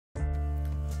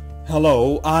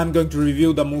Hello, I'm going to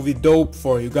review the movie Dope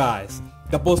for you guys.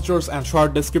 The posters and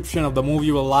short description of the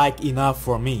movie were like enough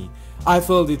for me. I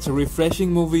felt it's a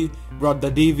refreshing movie, brought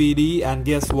the DVD, and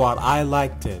guess what, I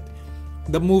liked it.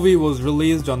 The movie was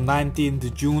released on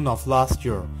 19th June of last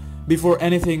year. Before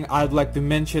anything, I'd like to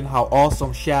mention how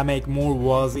awesome Shameik Moore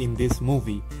was in this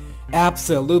movie.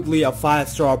 Absolutely a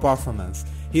 5-star performance.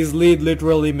 His lead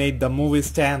literally made the movie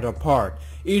stand apart.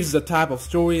 It's the type of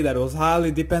story that was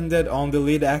highly dependent on the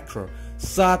lead actor.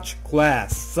 Such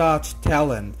class, such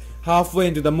talent. Halfway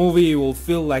into the movie you will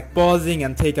feel like pausing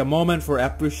and take a moment for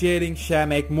appreciating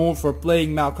Shameik Moore for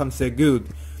playing Malcom so good.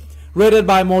 Rated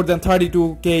by more than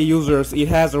 32k users, it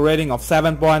has a rating of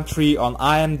 7.3 on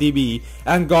IMDB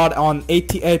and got an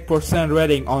 88%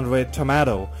 rating on Red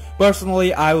Tomato.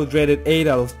 Personally, I would rate it 8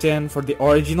 out of 10 for the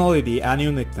originality and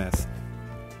uniqueness.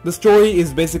 The story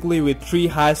is basically with 3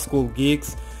 high school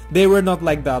geeks. They were not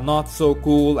like the not so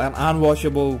cool and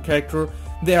unwatchable character.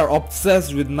 They are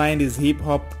obsessed with 90s hip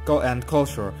hop and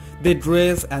culture. They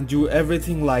dress and do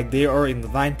everything like they are in the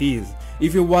 90s.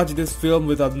 If you watch this film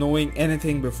without knowing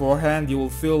anything beforehand, you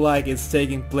will feel like it's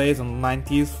taking place in the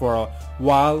 90s for a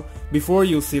while before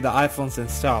you see the iPhones and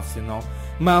stuff, you know.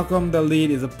 Malcom, the lead,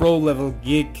 is a pro level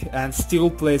geek and still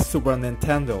plays Super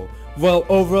Nintendo. Well,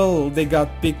 overall, they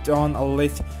got picked on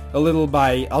a little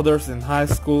by others in high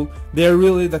school. They're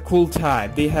really the cool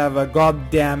type. They have a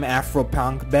goddamn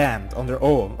Afro-punk band of their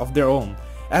own,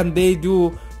 and they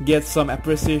do get some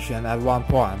appreciation at one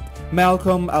point.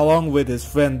 Malcom, along with his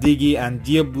friend Diggy and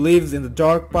Jib, lives in the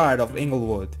dark part of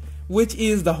Inglewood, which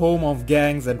is the home of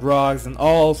gangs and drugs and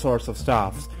all sorts of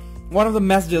stuff. One of the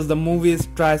messages the movie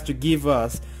tries to give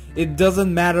us: it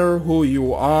doesn't matter who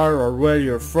you are or where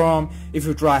you're from. If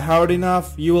you try hard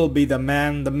enough, you will be the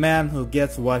man who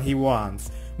gets what he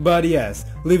wants. But yes,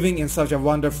 living in such a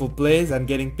wonderful place and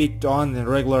getting picked on a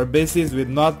regular basis with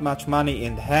not much money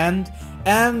in hand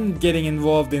and getting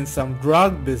involved in some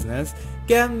drug business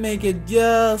can make it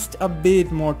just a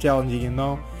bit more challenging, you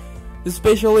know.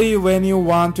 Especially when you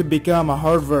want to become a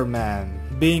Harvard man.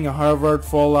 Being a Harvard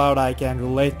fallout, I can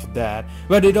relate to that,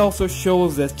 but it also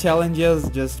shows that challenges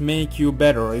just make you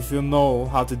better if you know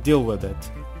how to deal with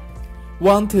it.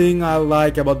 One thing I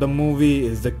like about the movie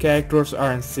is the characters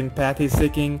aren't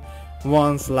sympathy-seeking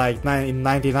ones like in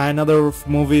 99 other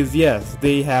movies. Yes,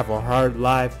 they have a hard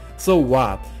life, so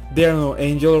what? They're no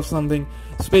angel or something.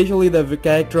 Especially the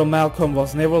character Malcom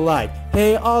was never like,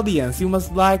 hey audience, you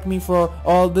must like me for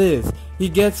all this. He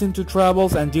gets into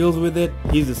troubles and deals with it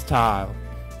his style.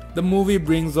 The movie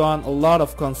brings on a lot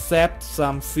of concepts,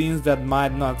 some scenes that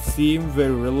might not seem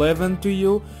very relevant to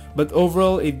you, but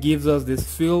overall it gives us this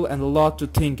feel and a lot to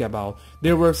think about.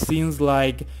 There were scenes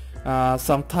like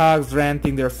some thugs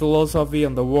ranting their philosophy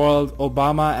on the world,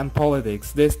 Obama and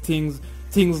politics. These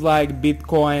things like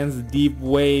bitcoins, deep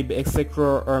wave,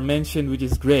 etc. are mentioned, which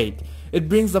is great. It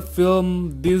brings the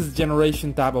film this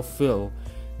generation type of feel.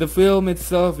 The film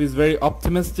itself is very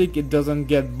optimistic. It doesn't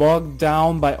get bogged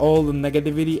down by all the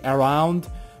negativity around.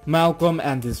 Malcom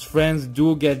and his friends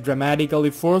do get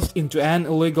dramatically forced into an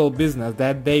illegal business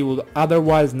that they would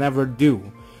otherwise never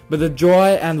do. But the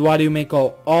joy and what you may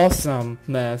call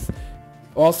awesomeness,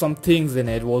 awesome things in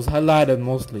it was highlighted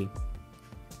mostly.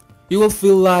 You will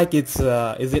feel like is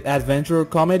it adventure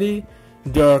comedy,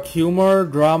 dark humor,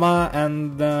 drama,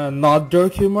 and not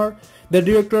dark humor? The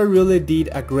director really did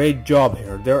a great job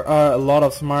here. There are a lot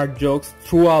of smart jokes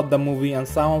throughout the movie and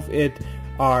some of it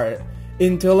are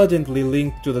intelligently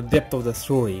linked to the depth of the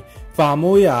story.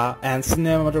 Famuyiwa and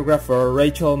cinematographer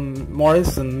Rachel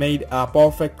Morrison made a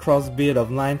perfect crossbreed of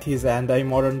 90s and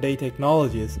modern day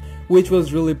technologies, which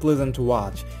was really pleasant to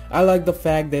watch. I like the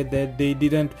fact that they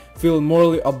didn't feel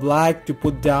morally obliged to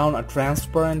put down a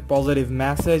transparent positive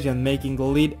message and making the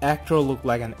lead actor look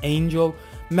like an angel.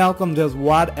 Malcom does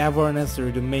whatever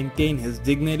necessary to maintain his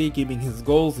dignity, keeping his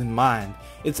goals in mind.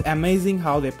 It's amazing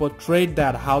how they portrayed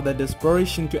that, how the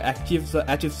desperation to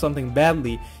achieve something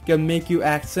badly can make you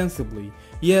act sensibly.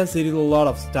 Yes, he did a lot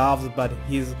of stuff, but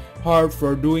his heart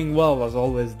for doing well was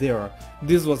always there.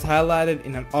 This was highlighted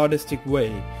in an artistic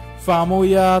way.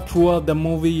 Famuyiwa throughout the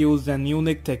movie used an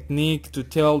unique technique to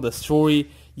tell the story,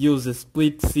 used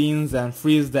split scenes and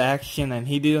freeze the action, and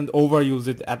he didn't overuse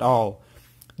it at all.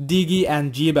 Diggy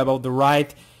and Jib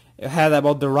had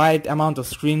about the right amount of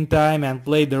screen time and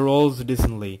played the roles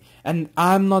decently. And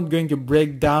I'm not going to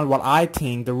break down what I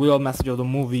think the real message of the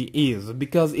movie is,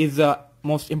 because it's the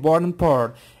most important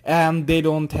part and they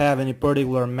don't have any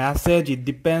particular message. It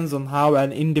depends on how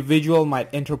an individual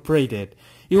might interpret it.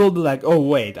 You will be like, oh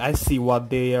wait, I see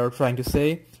what they are trying to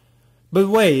say. But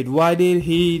wait, why did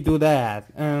he do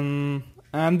that? And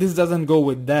this doesn't go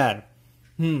with that.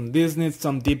 This needs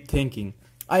some deep thinking.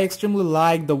 I extremely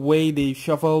like the way they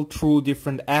shuffled through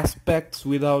different aspects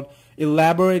without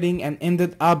elaborating and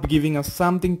ended up giving us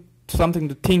something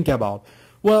to think about.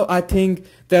 Well, I think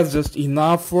that's just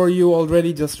enough for you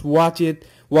already. Just watch it.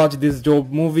 Watch this dope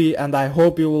movie, and I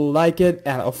hope you will like it.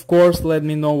 And of course, let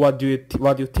me know what you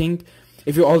think.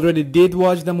 If you already did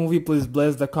watch the movie, please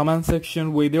bless the comment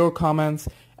section with your comments.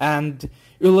 And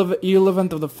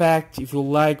irrelevant of the fact if you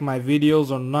like my videos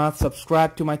or not,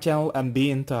 subscribe to my channel and be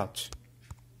in touch.